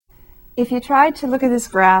if you tried to look at this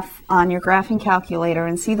graph on your graphing calculator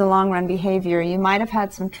and see the long-run behavior, you might have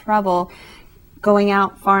had some trouble going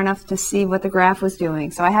out far enough to see what the graph was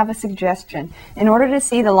doing. So I have a suggestion. In order to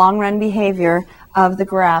see the long-run behavior of the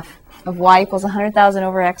graph of y equals 100,000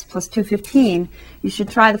 over x plus 215, you should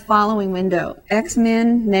try the following window. X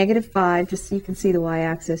min -5, just so you can see the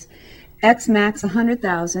y-axis. X max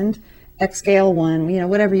 100,000, x scale 1,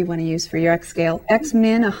 whatever you want to use for your x scale. X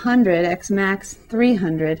min 100, x max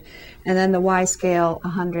 300, and then the y scale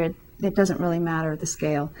 100. It doesn't really matter the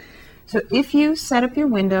scale. So if you set up your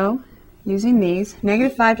window using these,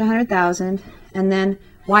 -5 to 100,000, and then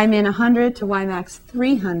y min 100 to y max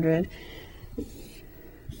 300,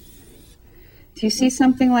 do you see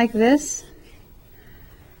something like this?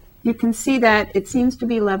 You can see that it seems to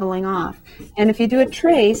be leveling off. And if you do a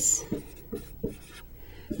trace,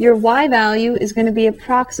 your y value is going to be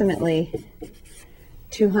approximately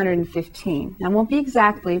 215. Now, it won't be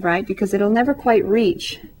exactly, right, because it'll never quite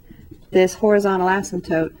reach this horizontal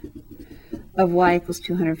asymptote of y equals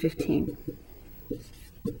 215.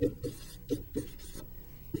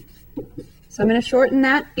 So I'm going to shorten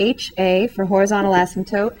that HA for horizontal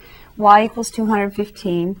asymptote, y equals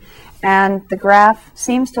 215, and the graph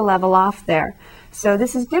seems to level off there. So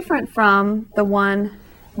this is different from the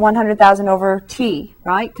 100,000 over t,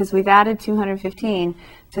 right? Because we've added 215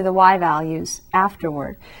 to the y values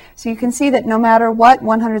afterward. So you can see that no matter what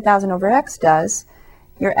 100,000 over x does,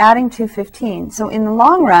 you're adding 215. So in the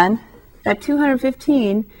long run, that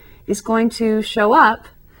 215 is going to show up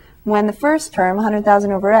when the first term,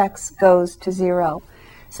 100,000 over x, goes to 0.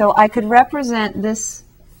 So I could represent this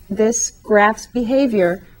graph's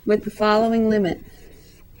behavior with the following limit.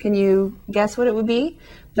 Can you guess what it would be?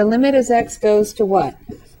 The limit as x goes to what?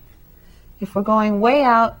 If we're going way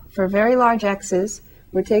out for very large x's,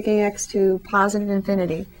 we're taking x to positive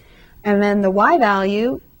infinity. And then the y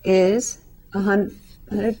value is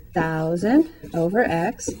 100,000 over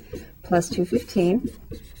x plus 215.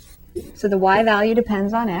 So the y value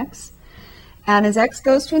depends on x. And as x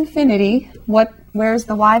goes to infinity, where's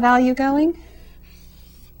the y value going?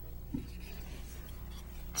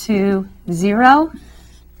 To 0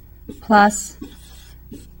 plus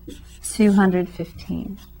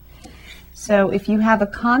 215. So if you have a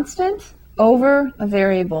constant over a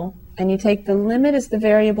variable, and you take the limit as the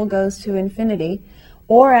variable goes to infinity,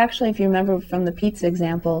 or actually, if you remember from the pizza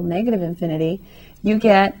example, negative infinity, you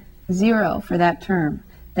get 0 for that term.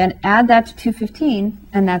 Then add that to 215,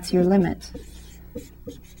 and that's your limit.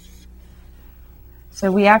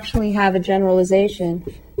 So we actually have a generalization.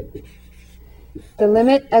 The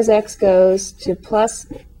limit as x goes to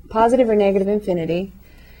positive or negative infinity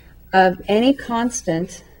of any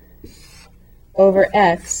constant over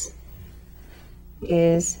x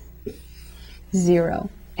is 0.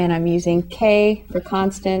 And I'm using k for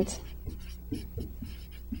constant.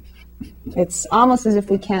 It's almost as if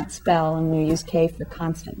we can't spell and we use k for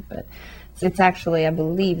constant, but it's actually, I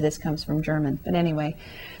believe this comes from German. But anyway,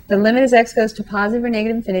 the limit as x goes to positive or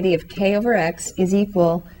negative infinity of k over x is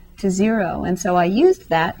equal to 0. And so I used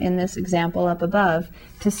that in this example up above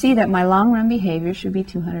to see that my long-run behavior should be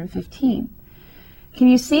 215. Can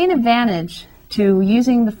you see an advantage to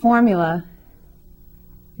using the formula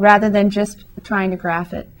rather than just trying to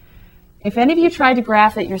graph it? If any of you tried to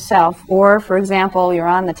graph it yourself, or for example, you're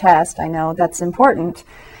on the test, I know that's important,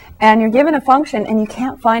 and you're given a function and you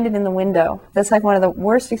can't find it in the window. That's like one of the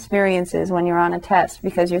worst experiences when you're on a test,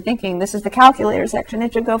 because you're thinking, this is the calculator section,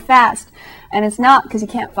 it should go fast. And it's not, because you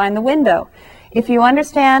can't find the window. If you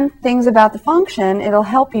understand things about the function, it'll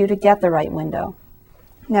help you to get the right window.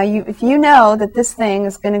 Now, if you know that this thing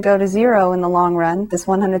is going to go to 0 in the long run, this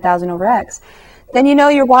 100,000 over x, then you know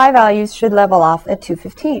your y values should level off at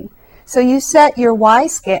 215. So you set your y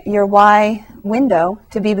window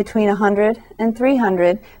to be between 100 and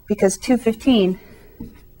 300 because 215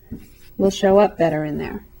 will show up better in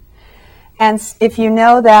there. And if you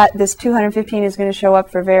know that this 215 is going to show up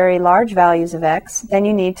for very large values of x, then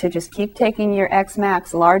you need to just keep taking your x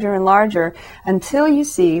max larger and larger until you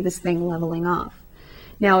see this thing leveling off.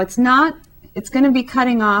 Now it's going to be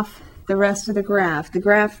cutting off the rest of the graph. The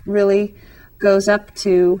graph really goes up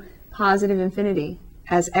to positive infinity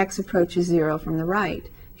as x approaches 0 from the right.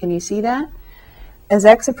 Can you see that? As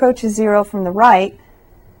x approaches 0 from the right,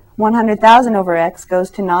 100,000 over x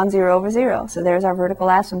goes to non-zero over 0. So there's our vertical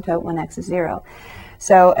asymptote when x is 0.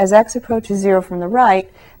 So as x approaches 0 from the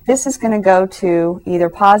right, this is going to go to either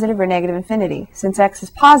positive or negative infinity. Since x is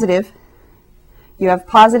positive, you have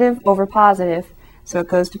positive over positive, so it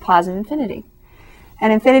goes to positive infinity.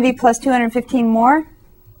 And infinity plus 215 more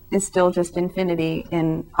is still just infinity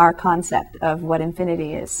in our concept of what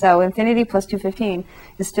infinity is. So infinity plus 215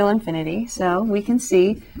 is still infinity. So we can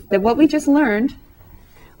see that what we just learned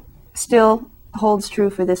still holds true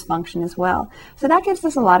for this function as well. So that gives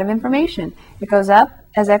us a lot of information. It goes up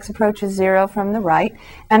as x approaches 0 from the right,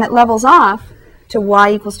 and it levels off to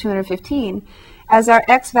y equals 215 as our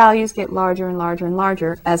x values get larger and larger and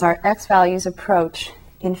larger as our x values approach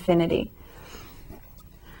infinity.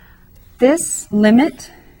 This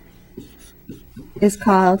limit is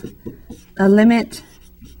called a limit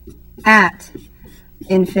at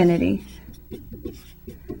infinity.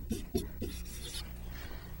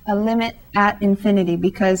 A limit at infinity,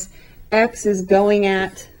 because x is going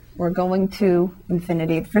at or going to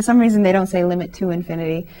infinity. For some reason they don't say limit to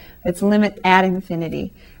infinity. It's limit at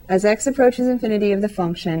infinity. As x approaches infinity of the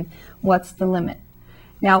function, what's the limit?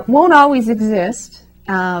 Now, it won't always exist.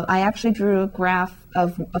 I actually drew a graph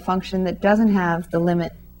of a function that doesn't have the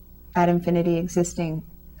limit at infinity existing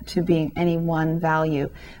to being any one value.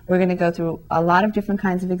 We're going to go through a lot of different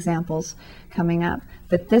kinds of examples coming up,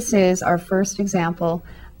 but this is our first example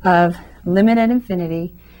of limit at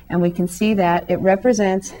infinity, and we can see that it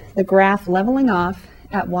represents the graph leveling off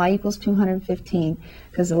at y equals 215,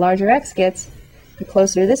 because the larger x gets, the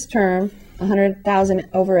closer to this term, 100,000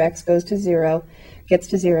 over x goes to 0, gets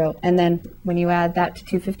to 0, and then when you add that to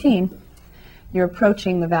 215, you're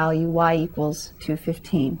approaching the value y equals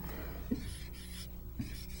 215.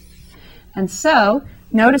 And so,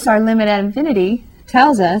 notice our limit at infinity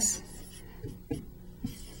tells us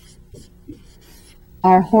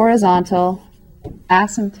our horizontal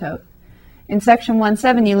asymptote. In section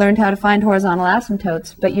 1.7, you learned how to find horizontal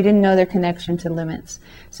asymptotes, but you didn't know their connection to limits.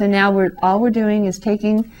 So now all we're doing is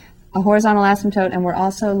taking a horizontal asymptote, and we're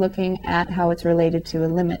also looking at how it's related to a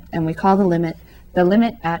limit, and we call the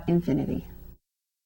limit at infinity.